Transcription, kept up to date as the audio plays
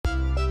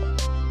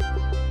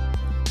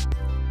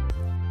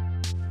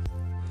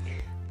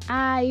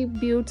Hi,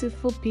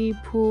 beautiful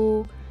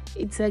people.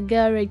 It's a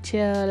girl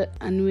Rachel,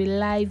 and we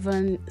live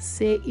on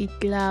Say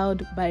It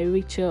Loud by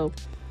Rachel.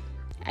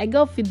 I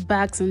got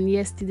feedbacks on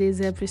yesterday's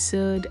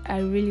episode. I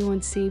really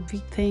want to say a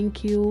big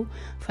thank you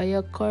for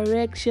your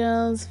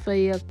corrections, for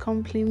your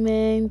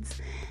compliments.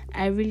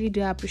 I really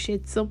do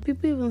appreciate. Some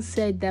people even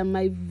said that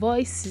my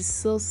voice is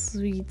so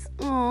sweet.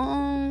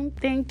 Oh,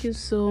 thank you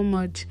so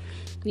much.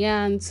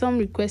 Yeah, and some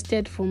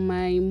requested for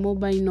my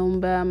mobile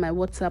number, my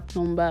WhatsApp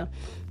number.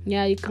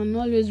 Yeah, you can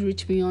always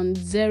reach me on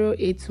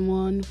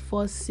 081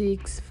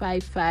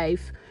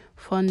 4655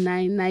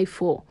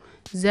 4994.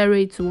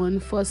 081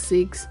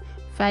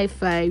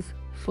 4655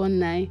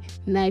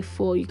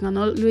 4994. You can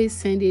always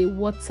send a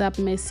WhatsApp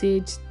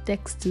message,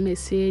 text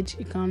message.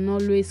 You can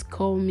always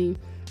call me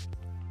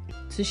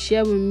to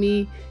share with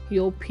me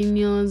your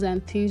opinions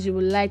and things you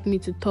would like me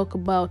to talk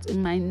about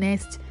in my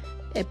next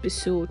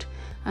episode.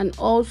 And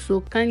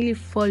also kindly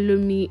follow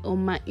me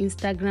on my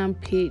Instagram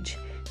page,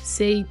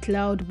 Say It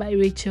Loud by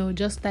Rachel.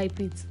 Just type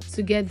it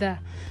together,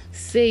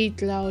 Say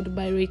It Loud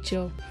by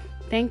Rachel.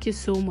 Thank you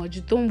so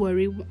much. Don't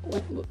worry,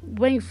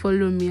 when you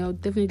follow me, I'll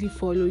definitely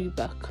follow you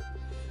back.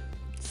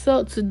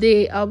 So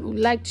today I would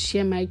like to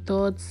share my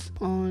thoughts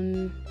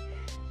on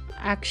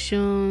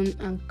action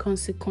and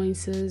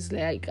consequences.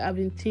 Like, I've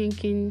been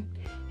thinking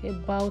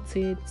about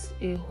it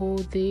a whole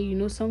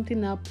day.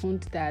 Something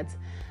happened that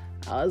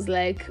I was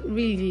like,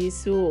 really?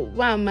 So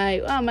why am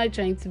I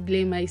trying to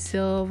blame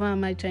myself? Why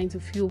am I trying to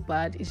feel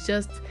bad? It's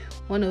just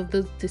one of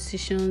those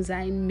decisions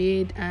I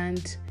made,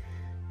 and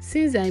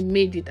since I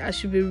made it, I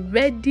should be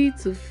ready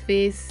to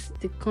face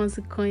the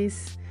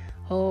consequence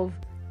of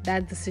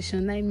that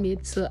decision I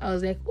made. So I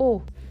was like,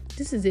 oh,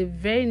 this is a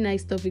very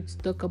nice topic to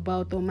talk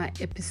about on my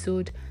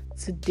episode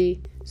today.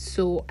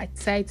 So I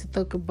decided to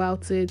talk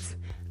about it,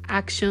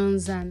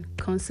 actions and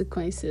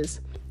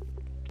consequences.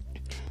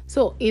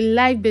 So in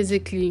life,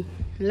 basically,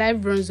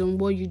 life runs on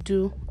what you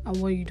do and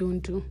what you don't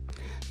do.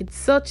 It's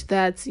such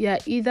that you're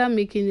either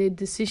making a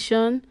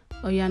decision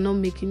or you're not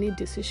making a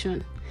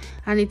decision.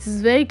 And it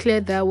is very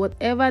clear that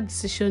whatever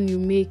decision you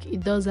make,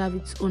 it does have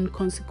its own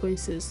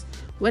consequences.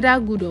 Whether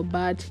good or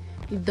bad,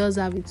 it does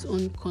have its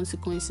own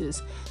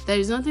consequences. There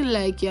is nothing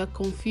like you're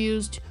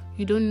confused,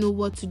 you don't know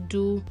what to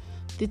do.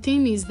 The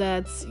thing is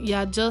that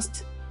you're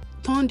just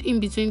turned in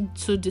between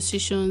two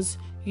decisions.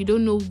 You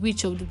don't know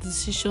which of the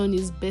decision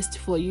is best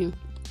for you.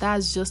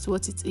 That's just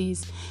what it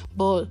is.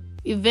 But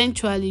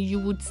eventually, you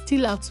would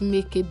still have to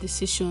make a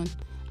decision.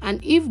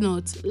 And if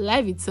not,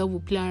 life itself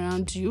will play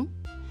around you,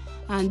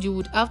 and you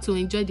would have to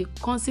enjoy the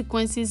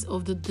consequences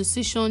of the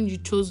decision you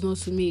chose not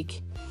to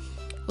make.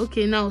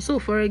 Okay, now, so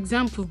for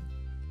example,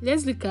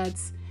 let's look at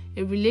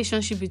a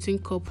relationship between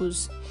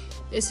couples.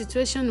 A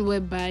situation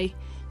whereby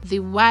the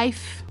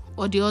wife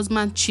or the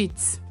husband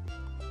cheats,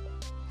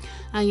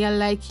 and you're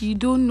like, you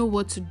don't know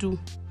what to do.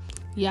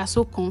 You are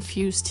so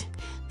confused.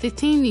 The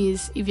thing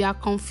is, if you are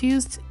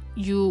confused,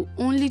 you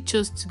only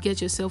chose to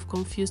get yourself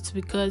confused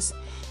because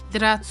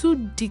there are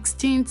two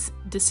distinct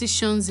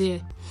decisions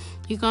here.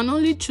 You can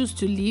only choose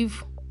to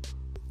leave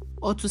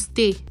or to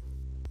stay.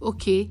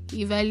 Okay,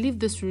 if I leave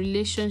this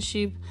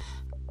relationship,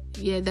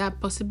 there are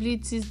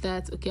possibilities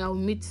that, I'll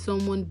meet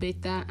someone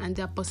better, and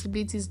there are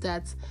possibilities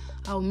that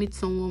I'll meet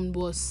someone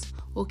worse.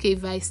 Okay,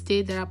 if I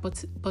stay, there are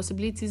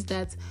possibilities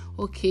that,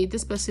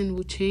 this person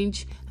will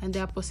change, and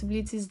there are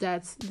possibilities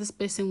that this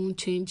person won't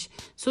change.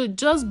 So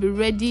just be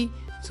ready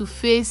to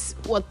face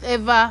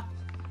whatever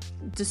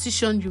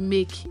decision you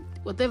make,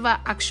 whatever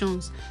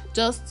actions,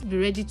 just be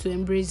ready to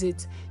embrace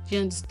it. Do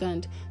you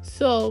understand?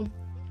 So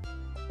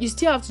you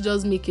still have to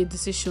just make a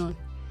decision.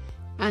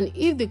 And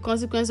if the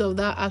consequence of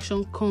that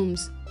action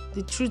comes,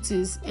 the truth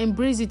is,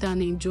 embrace it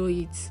and enjoy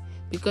it,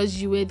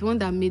 because you were the one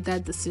that made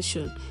that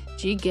decision.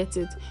 Do you get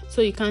it?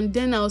 So you can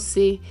then now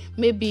say,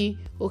 maybe,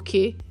 you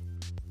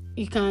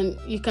can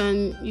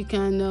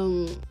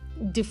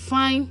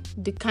define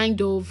the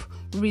kind of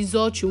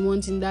result you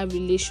want in that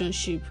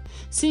relationship.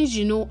 Since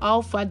you know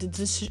how far the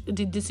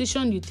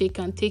decision you take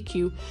can take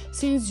you,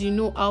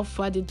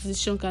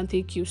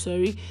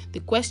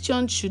 the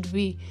question should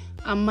be,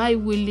 am I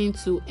willing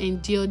to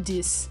endure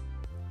this?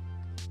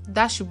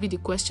 That should be the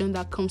question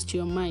that comes to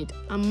your mind.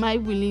 Am I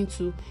willing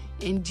to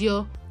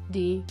endure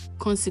the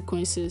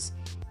consequences?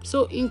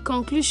 So in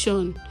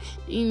conclusion,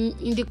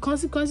 in the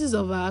consequences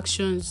of our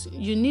actions,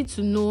 you need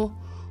to know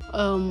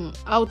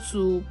how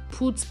to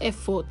put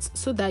effort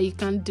so that you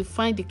can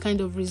define the kind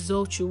of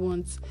result you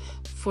want.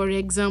 For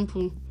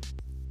example,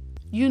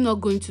 you not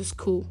going to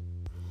school,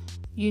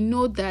 you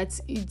know that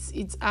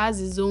it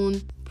has its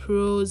own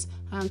pros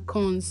and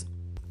cons.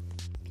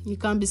 You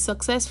can be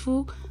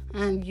successful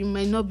and you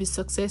might not be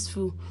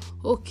successful.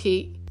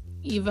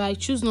 If I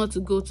choose not to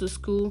go to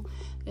school,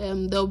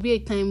 there'll be a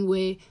time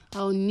where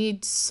I'll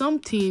need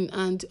something,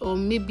 or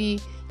maybe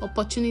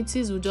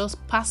opportunities will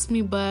just pass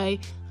me by,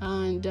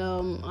 and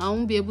I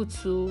won't be able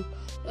to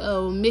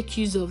make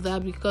use of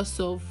that because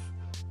of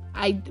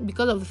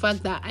the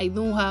fact that I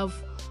don't have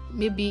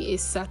maybe a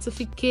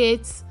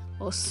certificate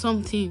or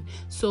something.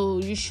 So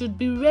you should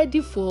be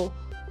ready for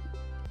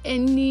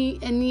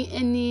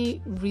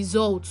any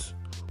result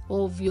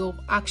of your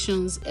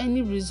actions,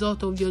 any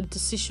result of your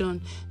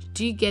decision.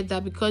 Do you get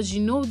that? Because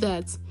you know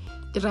that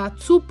there are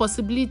two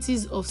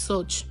possibilities of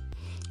such.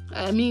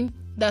 There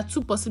are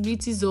two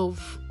possibilities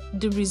of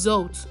the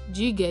result.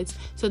 Do you get?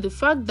 So the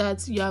fact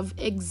that you have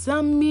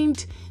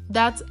examined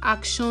that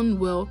action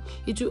well,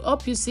 it will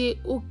help you say,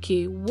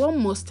 okay, what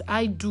must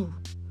I do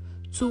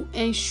to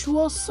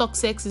ensure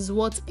success is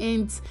what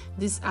ends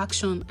this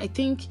action? I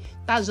think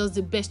that's just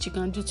the best you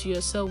can do to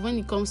yourself when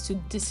it comes to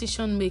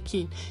decision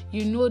making.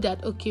 You know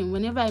that, okay,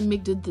 whenever I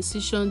make the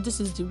decision, this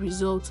is the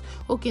result.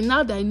 Okay,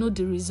 now that I know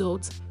the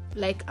result,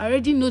 like I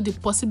already know the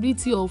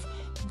possibility of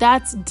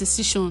that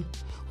decision.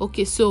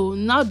 Okay, so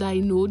now that I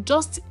know,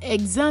 just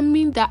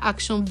examine that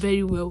action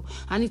very well,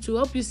 and it will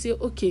help you say,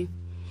 okay,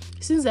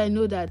 since I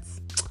know that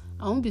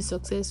I won't be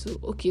successful,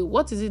 okay,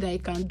 what is it that I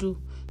can do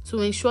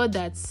to ensure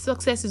that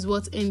success is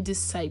what ends this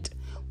side?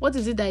 What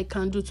is it that I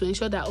can do to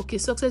ensure that, okay,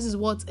 success is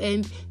what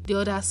ends the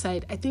other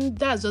side? I think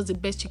that's just the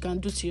best you can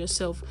do to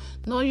yourself.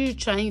 Not you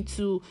trying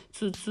to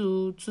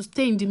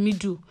stay in the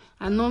middle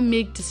and not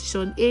make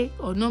decision A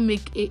or not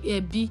make A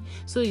B.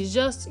 So you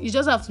just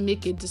have to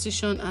make a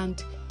decision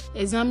and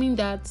examine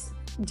the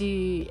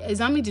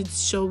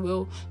decision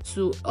well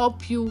to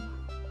help you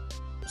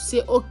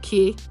say,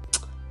 okay,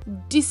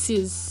 this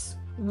is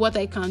what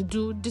I can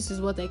do, this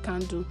is what I can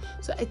do.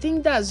 So I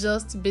think that's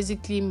just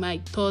basically my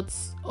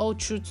thoughts all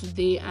through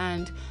today,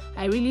 and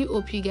I really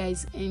hope you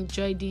guys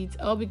enjoyed it.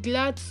 I'll be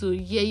glad to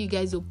hear you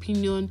guys'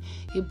 opinion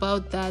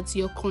about that,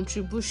 your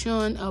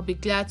contribution. I'll be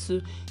glad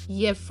to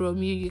hear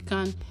from you. You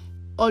can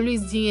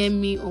always DM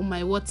me on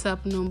my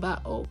WhatsApp number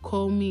or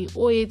call me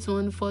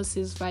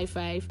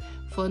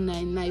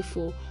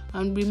 08146554994.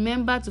 And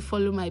remember to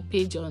follow my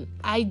page on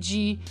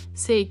IG,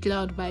 Say It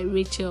Loud by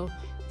Rachel.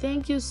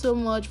 Thank you so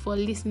much for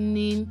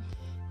listening.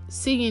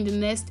 See you in the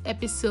next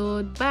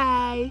episode.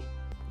 Bye.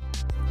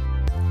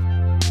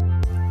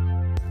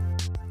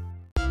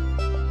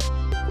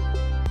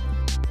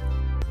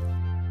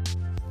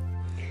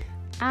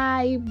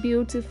 Hi,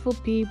 beautiful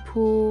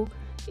people.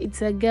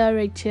 It's a girl,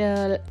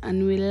 Rachel,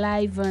 and we're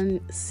live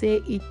on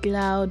Say It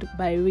Loud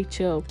by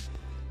Rachel.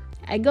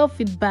 I got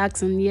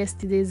feedbacks on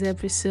yesterday's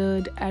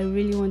episode. I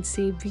really want to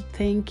say a big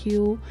thank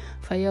you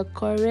for your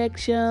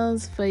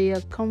corrections, for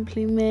your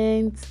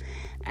compliments.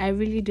 I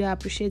really do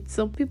appreciate.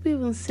 Some people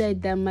even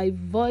said that my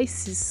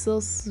voice is so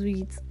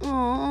sweet.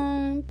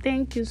 Oh,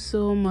 thank you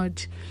so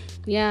much.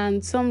 Yeah,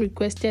 and some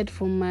requested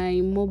for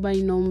my mobile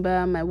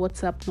number, my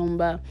WhatsApp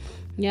number.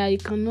 Yeah, you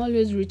can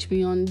always reach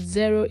me on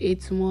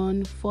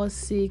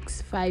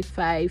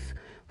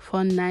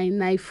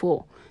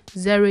 08146554994.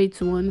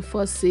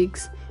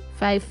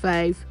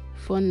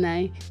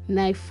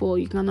 08146554994.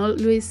 You can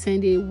always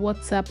send a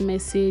WhatsApp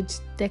message,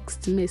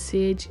 text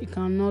message. You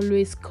can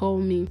always call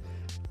me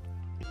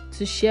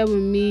to share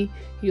with me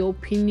your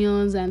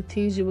opinions and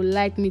things you would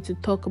like me to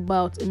talk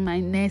about in my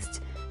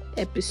next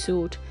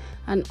episode.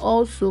 And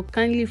also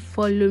kindly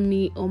follow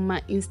me on my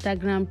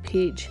Instagram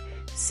page,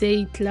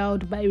 Say It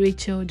Loud by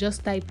Rachel.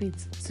 Just type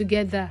it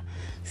together,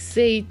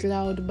 Say It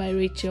Loud by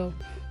Rachel.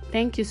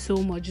 Thank you so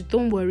much.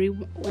 Don't worry,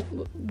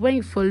 when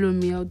you follow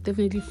me, I'll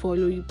definitely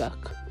follow you back.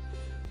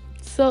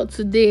 So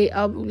today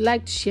I would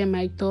like to share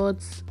my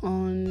thoughts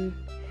on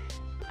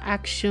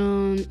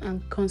action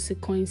and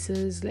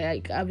consequences.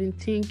 Like, I've been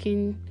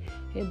thinking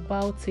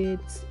about it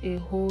a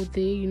whole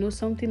day.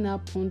 Something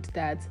happened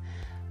that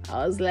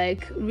I was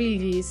like,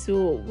 really?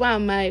 So why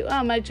am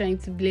I trying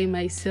to blame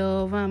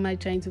myself? Why am I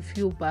trying to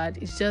feel bad?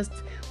 It's just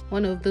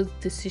one of those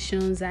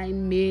decisions I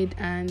made,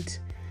 and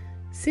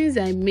since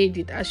I made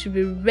it, I should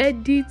be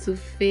ready to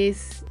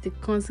face the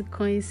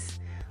consequence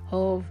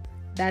of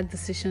that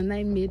decision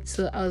I made.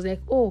 So I was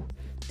like, oh,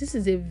 this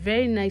is a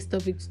very nice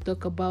topic to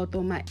talk about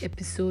on my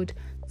episode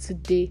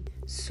today.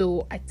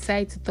 So I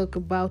decided to talk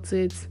about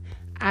it,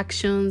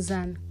 actions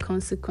and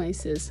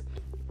consequences.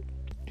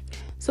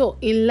 So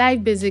in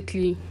life,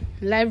 basically,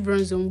 life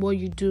runs on what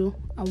you do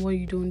and what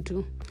you don't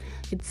do.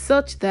 It's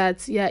such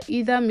that you're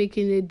either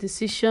making a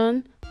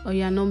decision or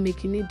you're not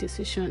making a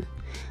decision.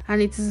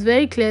 And it is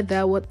very clear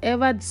that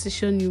whatever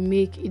decision you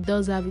make, it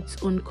does have its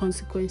own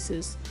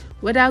consequences.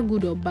 Whether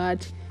good or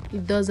bad,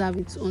 it does have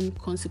its own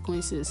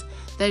consequences.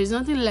 There is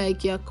nothing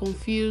like you're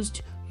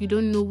confused, you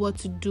don't know what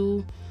to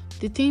do.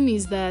 The thing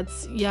is that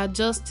you're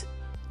just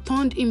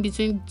turned in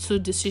between two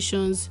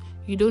decisions.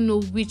 You don't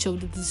know which of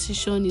the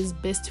decision is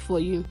best for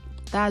you.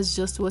 That's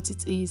just what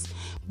it is.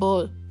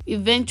 But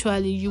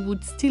eventually, you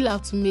would still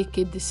have to make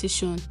a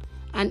decision.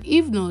 And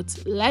if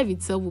not, life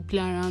itself will play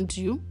around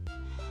you,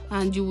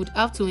 and you would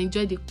have to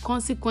enjoy the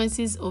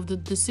consequences of the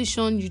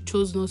decision you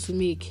chose not to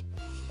make.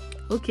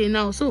 Okay,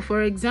 now, so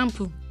for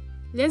example,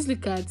 let's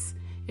look at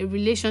a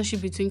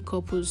relationship between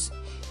couples.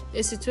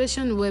 A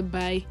situation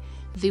whereby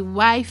the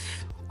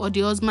wife or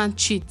the husband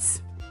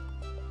cheats,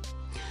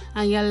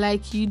 and you're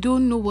like, you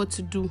don't know what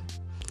to do.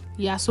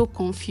 You are so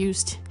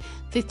confused.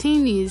 The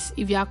thing is,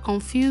 if you are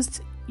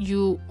confused,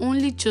 you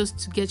only chose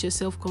to get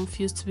yourself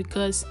confused,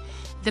 because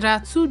there are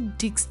two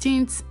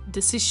distinct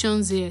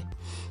decisions here.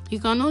 You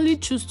can only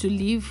choose to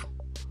leave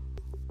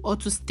or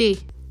to stay.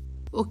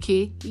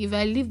 Okay, if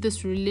I leave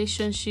this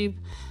relationship,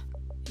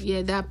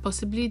 there are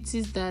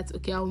possibilities that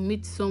I'll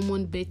meet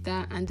someone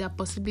better, and there are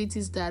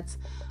possibilities that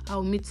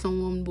I'll meet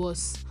someone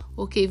worse.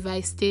 Okay, if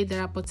I stay,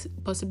 there are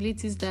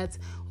possibilities that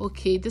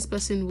this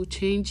person will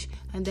change,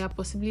 and there are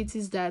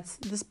possibilities that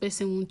this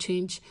person won't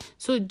change.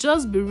 So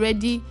just be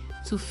ready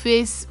to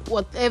face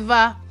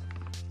whatever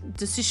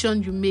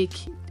decision you make,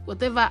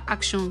 whatever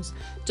actions.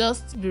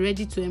 Just be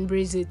ready to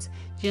embrace it.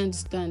 Do you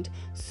understand?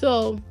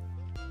 So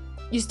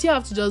you still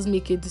have to just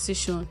make a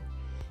decision.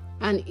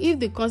 And if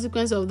the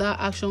consequence of that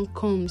action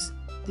comes,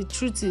 the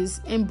truth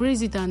is,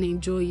 embrace it and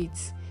enjoy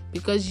it,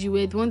 because you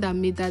were the one that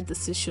made that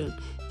decision.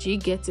 Do you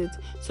get it?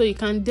 So you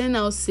can then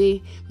now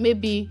say,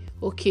 maybe,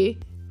 you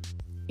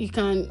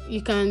can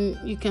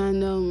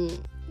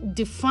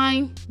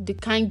define the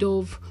kind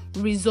of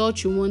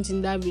result you want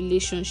in that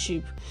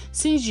relationship.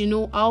 Since you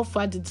know how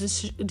far the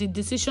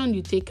decision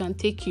you take can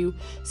take you,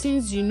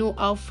 the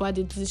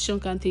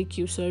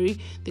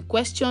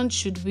question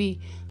should be,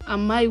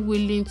 am I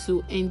willing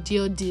to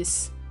endure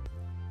this?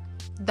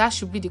 That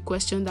should be the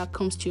question that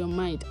comes to your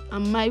mind.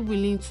 Am I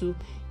willing to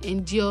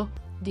endure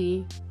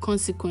the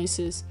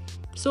consequences?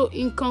 So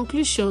in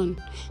conclusion,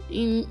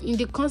 in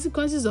the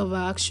consequences of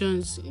our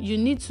actions, you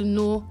need to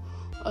know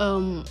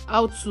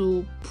how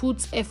to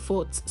put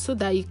effort so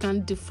that you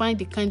can define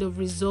the kind of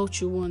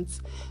result you want.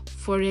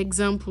 For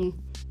example,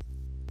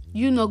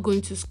 you not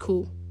going to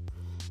school,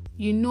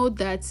 you know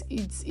that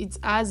it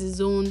has its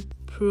own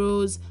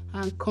pros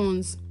and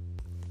cons.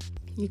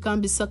 You can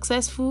be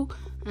successful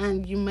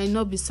and you might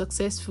not be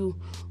successful.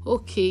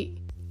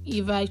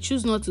 If I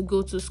choose not to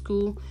go to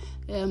school,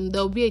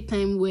 there'll be a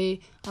time where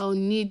I'll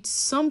need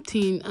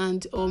something,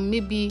 or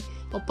maybe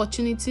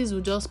opportunities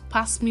will just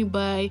pass me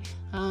by,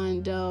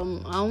 and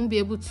I won't be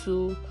able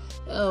to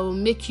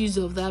make use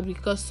of that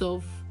because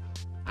of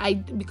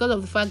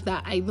the fact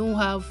that I don't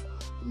have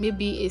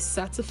maybe a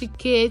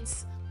certificate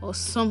or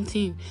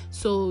something.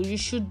 So you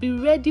should be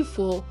ready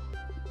for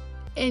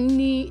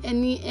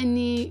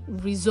any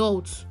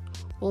result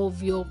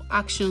of your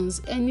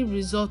actions, any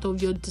result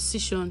of your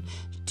decision.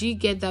 Do you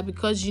get that?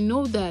 Because you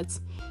know that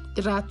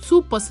there are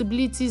two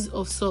possibilities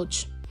of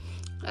such.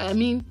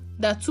 There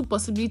are two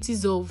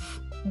possibilities of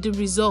the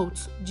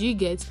result. Do you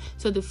get?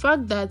 So the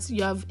fact that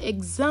you have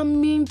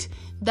examined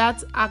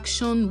that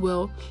action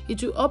well,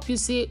 it will help you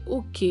say,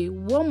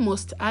 what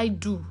must I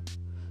do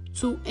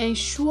to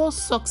ensure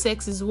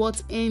success is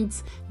what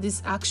ends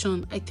this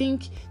action? I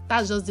think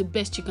that's just the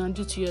best you can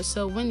do to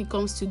yourself when it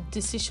comes to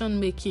decision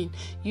making.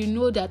 You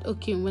know that,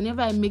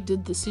 whenever I make the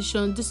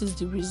decision, this is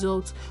the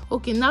result.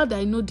 Now that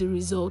I know the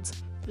result,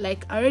 I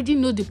already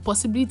know the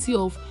possibility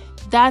of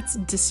that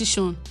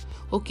decision.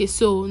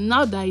 So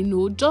now that I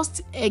know,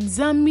 just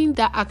examine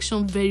that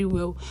action very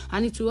well,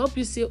 and it will help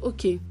you say,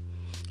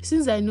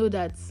 since I know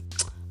that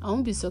I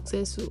won't be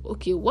successful,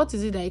 what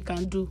is it that I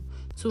can do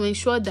to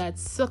ensure that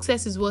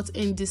success is what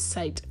ends this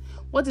side?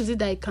 What is it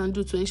that I can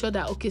do to ensure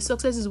that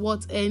success is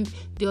what ends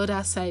the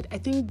other side? I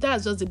think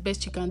that's just the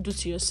best you can do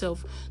to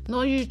yourself.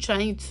 Not you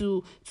trying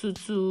to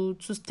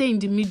stay in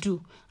the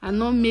middle and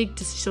not make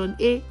decision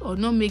A or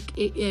not make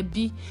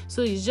B.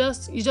 So you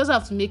just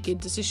have to make a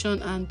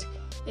decision and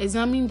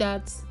examine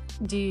the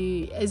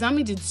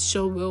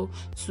decision well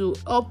to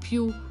help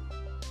you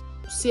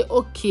say,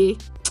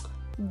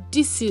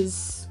 this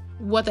is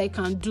what I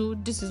can do,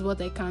 this is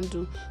what I can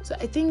do. So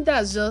I think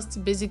that's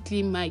just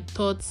basically my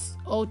thoughts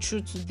all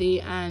through today,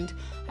 and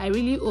I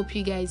really hope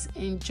you guys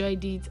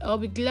enjoyed it. I'll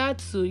be glad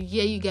to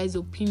hear you guys'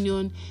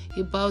 opinion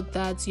about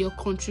that, your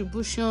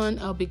contribution.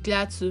 I'll be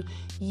glad to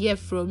hear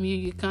from you.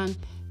 You can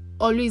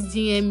always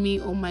DM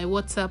me on my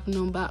WhatsApp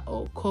number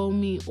or call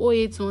me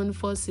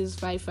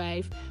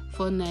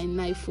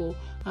 08146554994.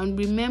 And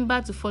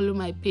remember to follow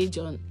my page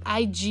on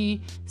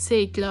IG,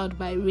 Say It Loud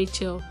by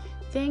Rachel.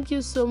 Thank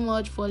you so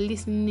much for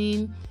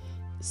listening.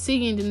 See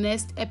you in the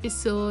next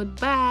episode.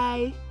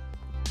 Bye.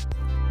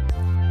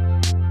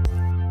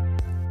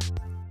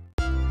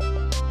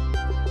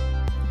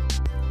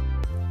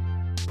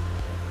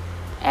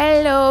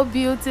 Hello,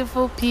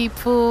 beautiful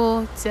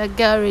people. It's your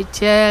girl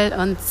Rachel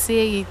on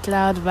Say It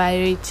Loud by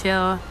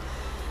Rachel.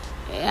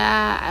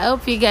 I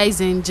hope you guys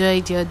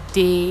enjoyed your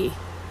day.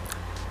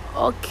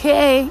 A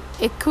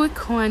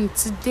quick one.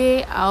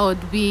 Today I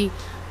would be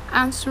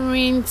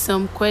answering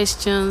some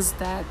questions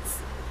that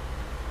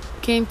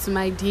came to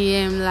my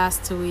DM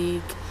last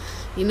week.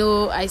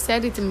 I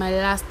said it in my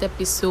last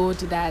episode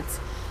that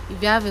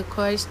if you have a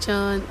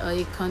question or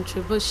a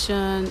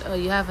contribution or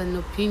you have an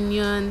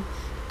opinion,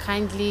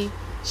 kindly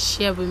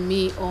share with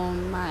me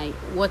on my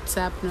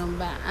WhatsApp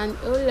number, and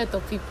a lot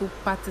of people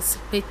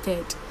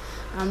participated.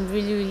 I'm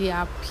really, really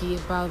happy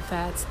about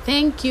that.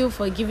 Thank you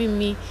for giving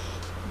me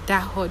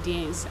that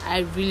audience.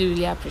 I really,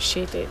 really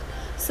appreciate it.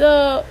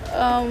 So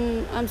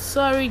I'm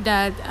sorry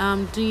that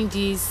I'm doing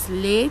this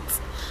late,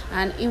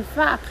 and in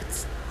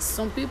fact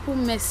some people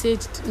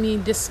messaged me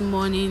this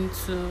morning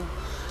to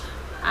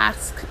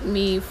ask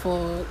me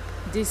for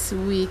this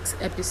week's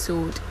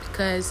episode,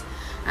 because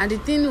and the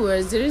thing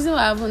was, the reason why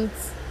I haven't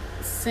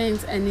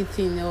sent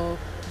anything or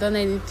done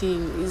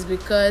anything is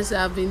because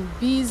I've been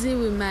busy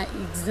with my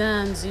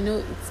exams.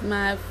 It's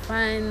my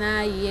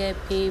final year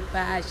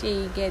paper,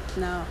 you get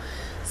now,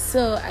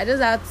 so I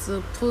just have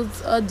to put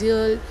all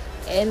the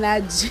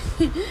energy.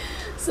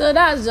 So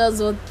that's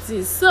just what it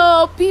is.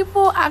 So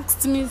people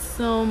asked me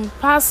some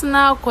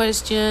personal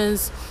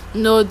questions.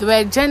 There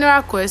were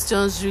general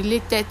questions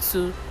related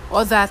to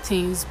other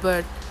things,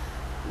 but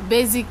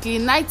basically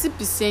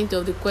 90%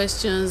 of the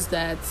questions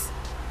that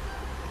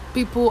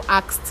people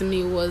asked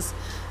me was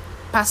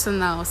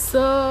personal.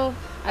 So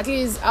at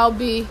least I'll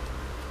be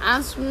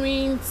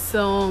answering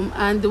some,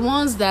 and the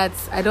ones that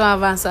I don't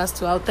have answers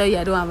to, I'll tell you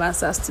I don't have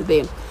answers to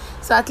them.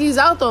 So at least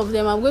out of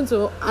them, I'm going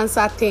to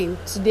answer 10.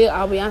 Today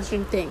I'll be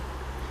answering 10.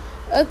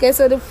 Okay,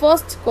 so the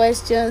first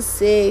question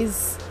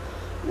says,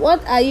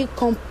 what are you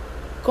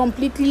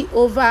completely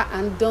over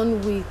and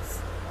done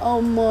with?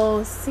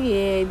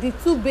 The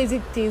two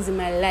basic things in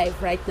my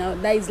life right now,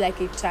 that is like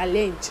a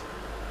challenge.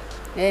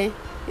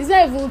 It's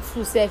not even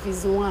two self,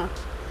 is one.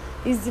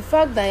 It's the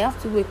fact that I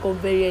have to wake up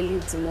very early in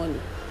the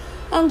morning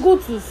and go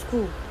to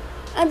school.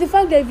 And the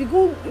fact that if you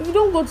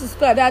don't go to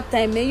school at that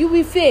time, you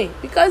will fail.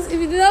 Because if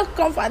you did not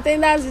come for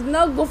attendance, you did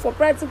not go for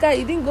practical,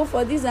 you didn't go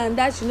for this and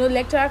that,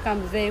 lecturer can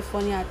be very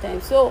funny at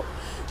times. So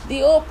the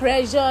whole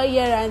pressure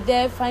here and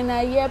there,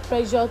 final year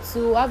pressure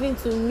to having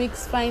to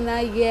mix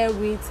final year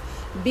with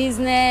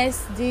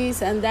business,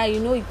 this and that,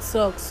 it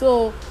sucks.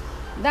 So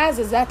that's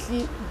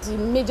exactly the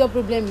major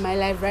problem in my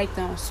life right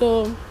now.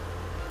 So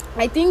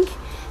I think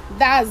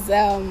that's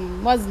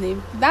what's the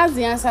name? That's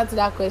the answer to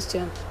that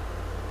question.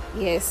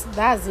 Yes,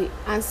 that's the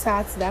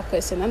answer to that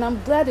question, and I'm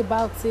glad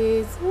about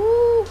it.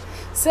 Woo.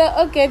 So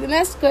okay, the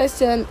next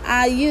question: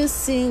 are you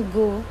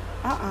single?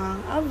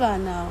 How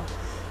about now?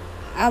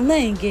 I'm not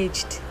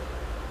engaged.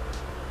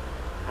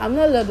 I'm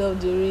not Lord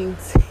of the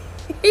Rings.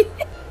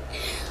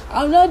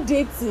 I'm not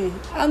dating.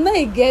 I'm not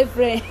a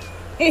girlfriend.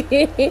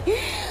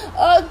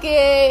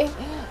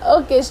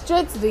 Okay,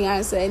 straight to the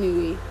answer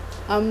anyway.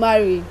 I'm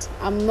married.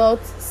 I'm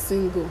not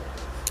single.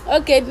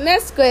 Okay, the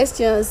next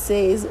question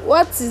says,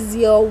 what is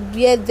your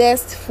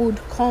weirdest food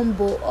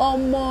combo?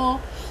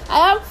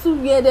 I have two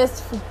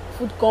weirdest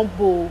food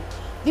combo.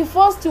 The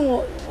first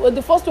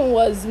one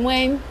was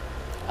when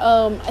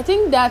I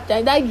think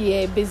that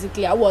year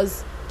basically I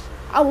was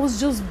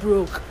just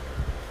broke,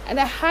 and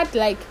I had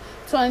like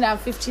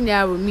 250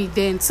 naira with me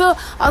then. So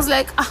I was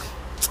like,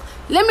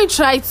 let me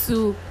try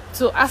to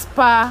as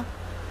per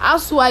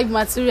housewife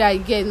material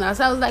again now.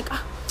 So I was like,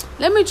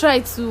 let me try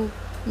to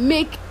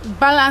make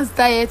balanced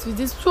diet with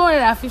this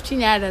 250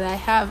 naira that I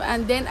have.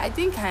 And then I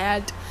think I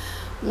had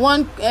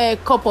one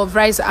cup of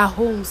rice at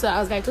home, so I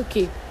was like,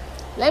 okay,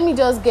 let me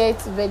just get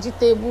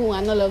vegetable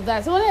and all of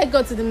that. So when I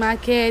got to the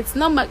market,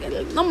 not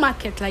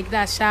market like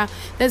that,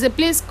 there's a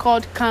place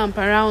called Camp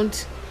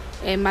around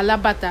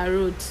Malabata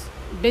Road,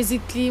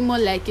 basically more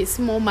like a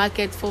small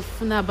market for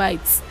Funa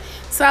bites.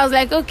 So I was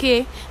like,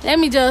 okay, let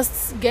me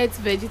just get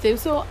vegetable.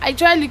 So I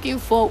tried looking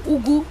for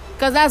ugu,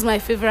 because that's my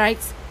favorite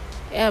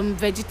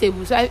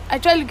vegetable. So I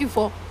tried looking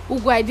for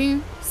ugu. I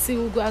didn't see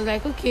ugu. I was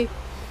like, okay.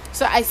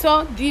 So I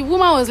saw the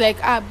woman was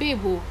like,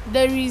 babe,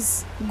 there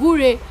is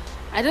gure.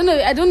 I don't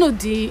know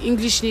the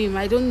English name.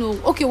 I don't know.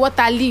 Okay,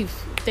 water leaf.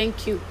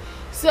 Thank you.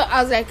 So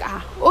I was like,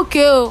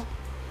 okay,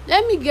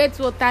 let me get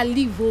water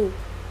leaf,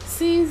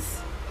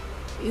 since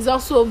it's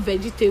also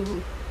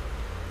vegetable.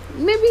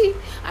 Maybe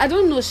I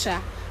don't know,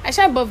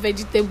 I bought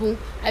vegetable.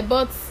 I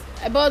bought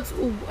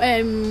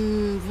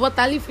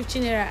water leaf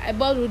 15 naira. I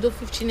bought rudo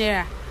 15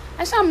 naira.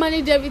 I shall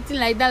manage everything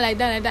like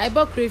that. I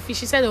bought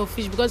crayfish instead of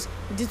fish, because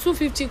the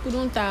 250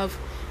 couldn't have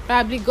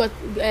probably got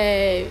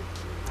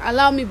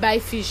allow me buy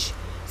fish.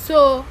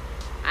 So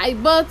I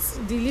bought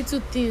the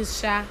little things,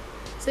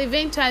 So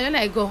eventually when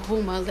I got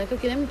home, I was like,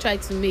 okay, let me try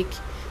to make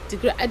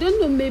the I don't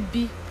know,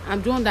 maybe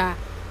I'm the one that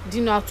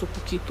didn't know how to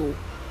cook it all.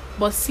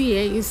 But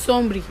see, in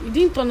summary, it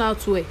didn't turn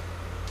out well.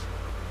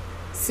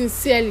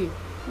 Sincerely.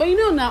 But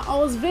now I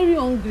was very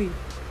hungry.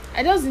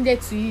 I just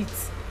needed to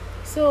eat.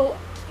 So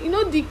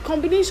the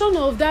combination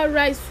of that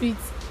rice with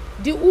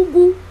the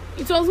ugu,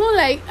 it was more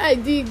like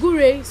the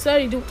gure,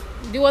 sorry, the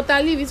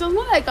water leaf. It was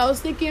more like I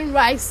was taking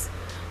rice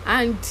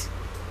and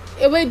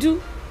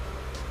ewedu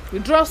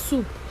with raw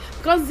soup,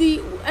 because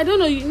I don't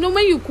know,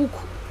 when you cook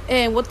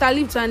water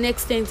leaf to an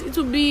extent, it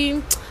will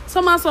be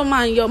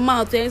somehow in your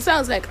mouth. And so I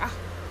was like,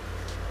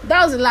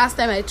 that was the last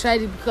time I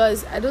tried it,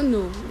 because I don't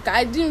know,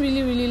 I didn't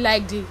really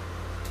like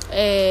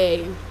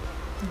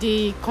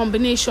the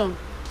combination.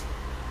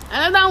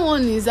 Another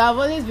one is, I've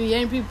always been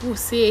hearing people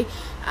say,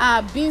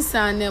 beans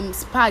and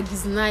spag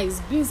is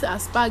nice. Beans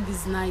and spag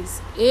is nice.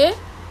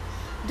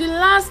 The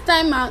last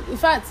time, in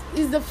fact,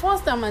 it's the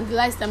first time and the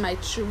last time I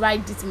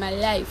tried it in my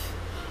life.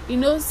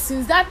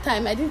 Since that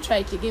time, I didn't try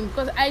it again,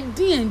 because I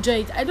didn't enjoy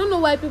it. I don't know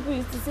why people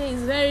used to say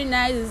it's very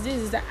nice, it's this,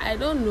 it's that. I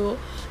don't know.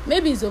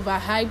 Maybe it's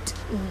overhyped.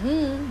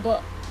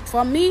 But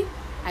for me,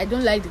 I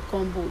don't like the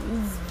combo.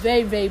 It's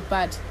very, very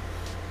bad.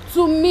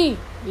 To me,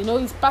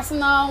 It's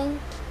personal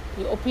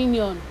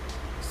opinion.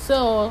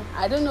 So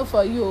I don't know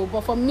for you,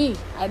 but for me,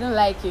 I don't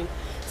like it.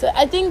 So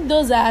I think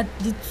those are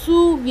the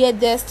two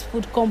weirdest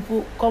food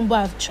combo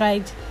I've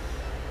tried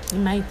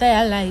in my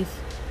entire life.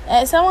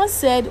 Someone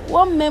said,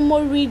 what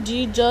memory do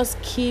you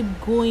just keep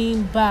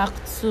going back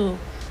to?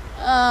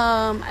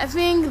 I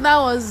think that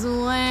was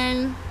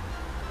when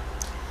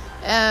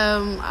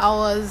I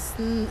was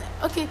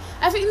okay.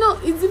 I think no,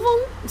 it's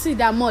even see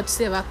that much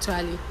save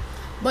actually,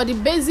 but the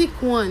basic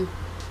one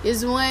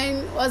is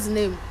when what's the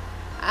name?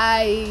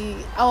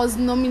 I was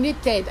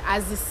nominated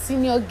as the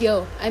senior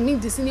girl. I mean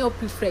the senior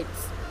prefect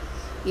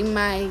in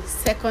my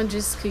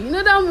secondary school.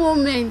 That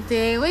moment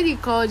when they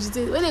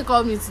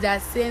called me to the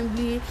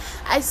assembly,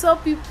 I saw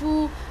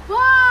people. Wow!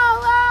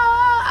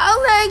 I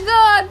was like,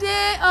 God,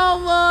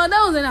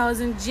 that was when I was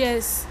in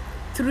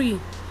GS3.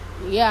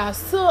 Yeah,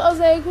 so I was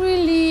like,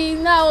 really?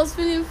 Now I was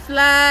feeling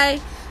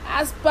fly.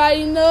 As per,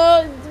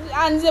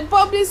 and it's a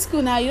public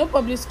school now.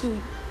 Public school,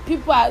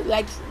 people are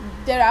like,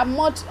 there are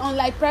much,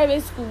 unlike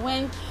private school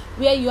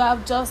where you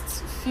have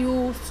just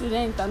few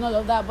students and all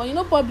of that. But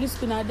public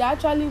school now, they're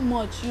actually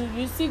much.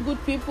 You see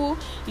good people,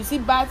 you see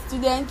bad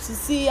students, you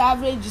see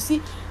average, you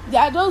see,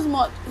 there are those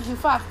much. In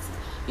fact,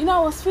 I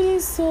was feeling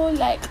so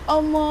like,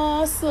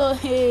 so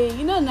hey,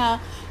 now,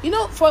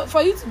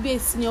 for you to be a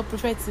senior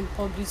prefect in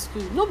public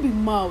school, no be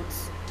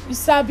mouth, you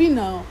sabi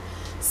now.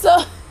 So,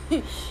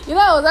 I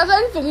was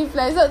actually feeling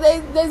fly. So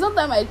there's no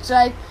time I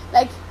tried,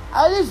 like,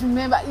 I always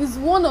remember, it's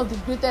one of the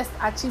greatest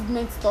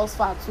achievements thus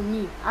far to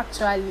me,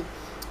 actually.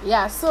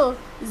 Yeah, so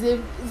it's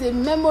a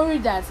memory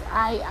that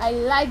I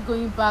like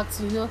going back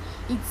to.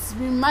 It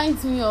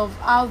reminds me of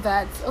how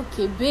that,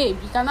 okay, babe,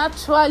 you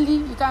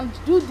can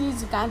do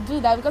this, you can do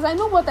that, because I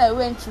know what I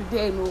went through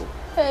there.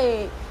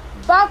 Hey,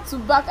 back to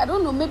back, I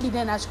don't know, maybe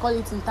then I should call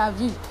it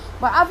interview,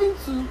 but having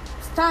to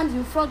stand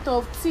in front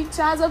of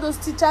teachers, all those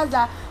teachers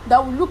that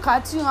will look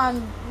at you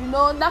and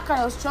that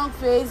kind of strong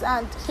face,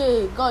 and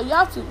hey, God, you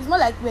have to, it's more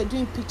like we're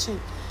doing pitching,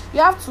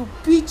 you have to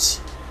pitch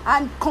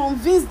and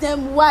convince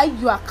them why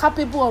you are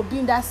capable of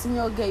being that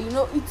senior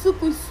girl. It took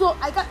me so,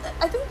 I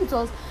think it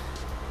was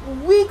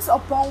weeks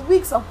upon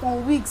weeks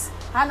upon weeks,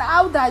 and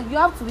how that you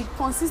have to be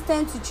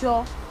consistent with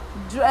your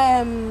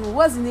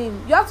what's the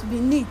name, you have to be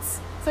neat,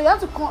 so you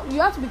have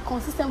to be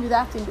consistent with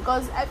that thing,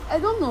 because I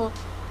don't know,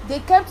 they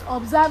kept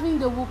observing,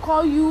 they will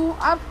call you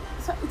up.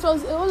 So it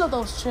was a whole lot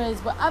of stress,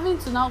 but having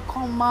to now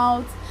come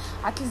out,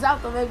 at least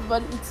out of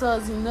everybody, it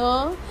was,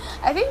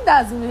 I think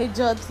that's the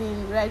major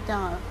thing right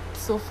now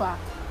so far.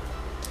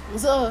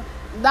 So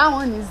that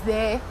one is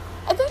there.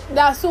 I think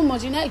there's so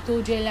much. I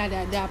told you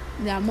earlier that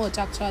there are much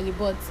actually,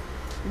 but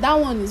that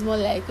one is more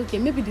like, okay,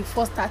 maybe the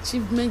first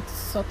achievement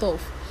sort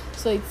of.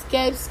 So it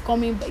kept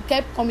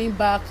coming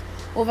back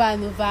over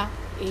and over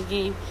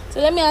again. So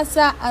let me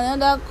answer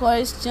another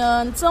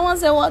question. Someone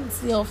said,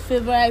 what's your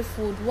favorite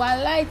food?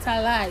 Walai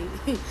talai.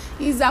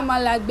 Is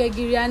amala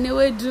gbegiri and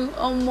ewedu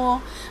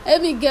omo.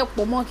 Let me get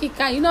pomo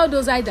kika.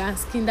 Those hide and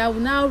skin that will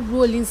now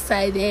roll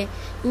inside there.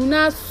 It will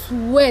now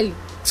swell.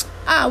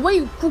 When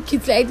you cook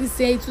it like this,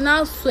 it will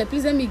now swell.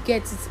 Please let me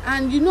get it.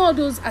 And all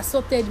those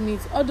assorted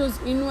meats, all those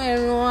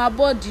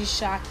abodi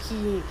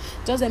shaki.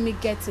 Just let me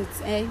get it.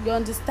 You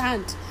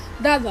understand?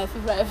 That's my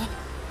favorite.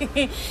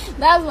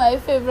 That's my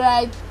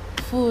favorite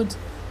food.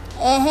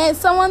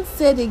 Someone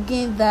said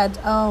again that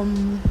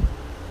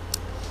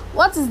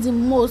what is the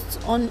most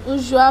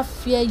unusual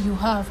fear you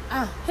have?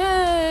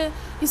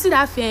 You see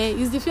that fear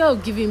is the fear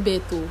of giving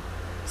birth.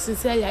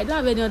 Sincerely, I don't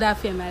have any other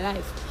fear in my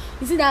life.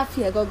 You see that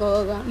fear,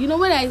 go.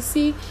 When I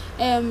see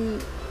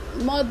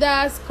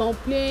mothers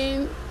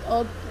complain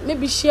or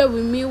maybe share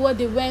with me what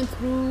they went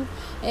through,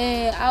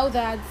 how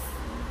that,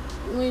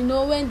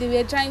 when they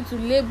were trying to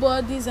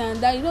labor this and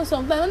that,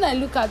 sometimes when I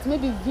look at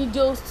maybe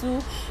videos too,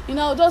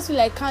 I'll just feel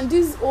like, can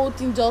this whole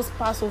thing just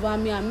pass over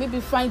me and maybe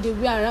find a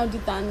way around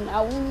it and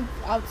I won't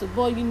have to,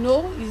 but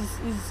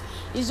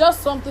it's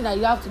just something that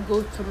you have to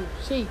go through.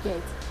 Sure, you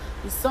get,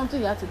 it's something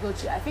you have to go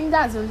through. I think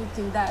that's the only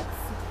thing that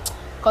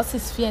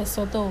causes fear,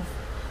 sort of.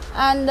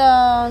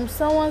 And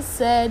someone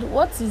said,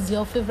 what is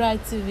your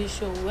favorite TV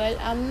show? Well,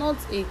 I'm not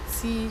a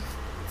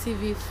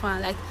TV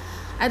fan. Like,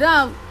 I don't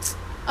have,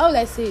 how will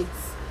I say it?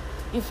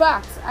 In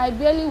fact, I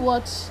barely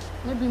watch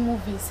maybe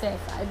movies.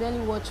 I barely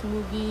watch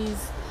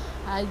movies.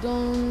 I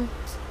don't,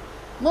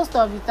 most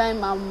of the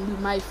time I'm with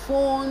my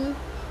phone,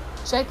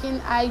 checking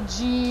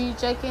IG,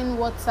 checking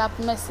WhatsApp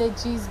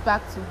messages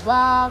back to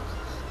back.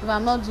 If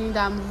I'm not doing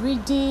that, I'm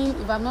reading.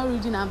 If I'm not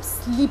reading, I'm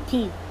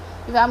sleeping.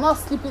 If I'm not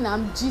sleeping,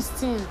 I'm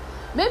gisting.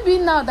 Maybe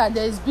now that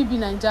there is BB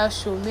Nigeria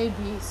show,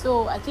 maybe.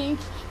 So I think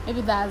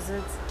maybe that's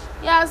it.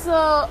 Yeah, so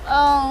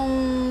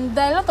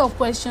there are a lot of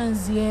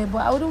questions here, but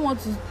I wouldn't want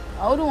to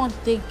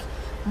take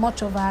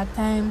much of our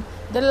time.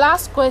 The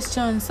last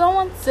question,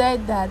 someone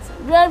said that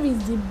where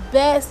is the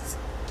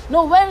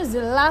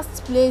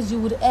last place you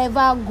would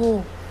ever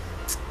go?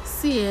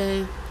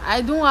 See,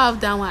 I don't have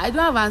that one. I don't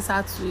have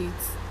answer to it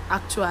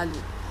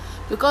actually,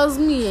 because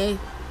me,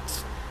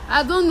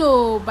 I don't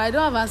know, but I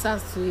don't have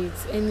answers to it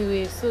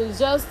anyway. So it's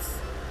just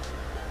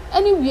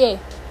anywhere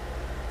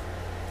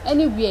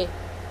anywhere.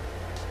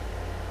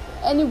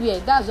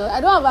 That's all. I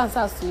don't have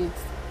answers to it.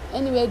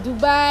 Anywhere,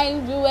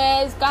 Dubai,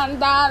 US,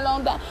 Canada,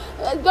 London,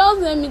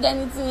 don't name it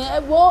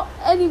anything. Well,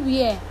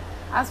 anywhere,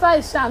 as far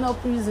as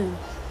not prison.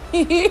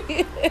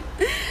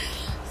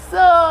 So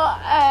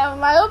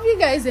I hope you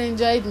guys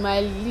enjoyed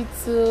my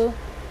little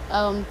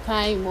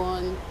time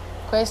on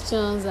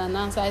questions and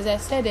answers. As I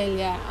said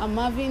earlier,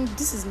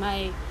 this is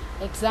my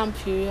exam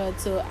period,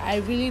 so I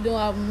really don't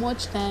have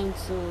much time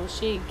to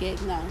share again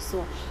now.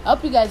 So I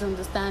hope you guys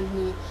understand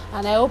me,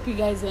 and I hope you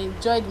guys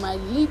enjoyed my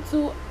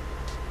little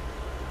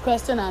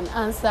question and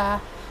answer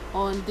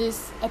on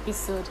this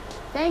episode.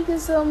 Thank you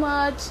so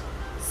much.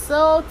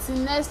 So till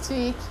next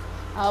week,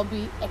 I'll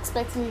be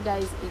expecting you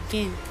guys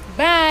again.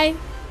 Bye.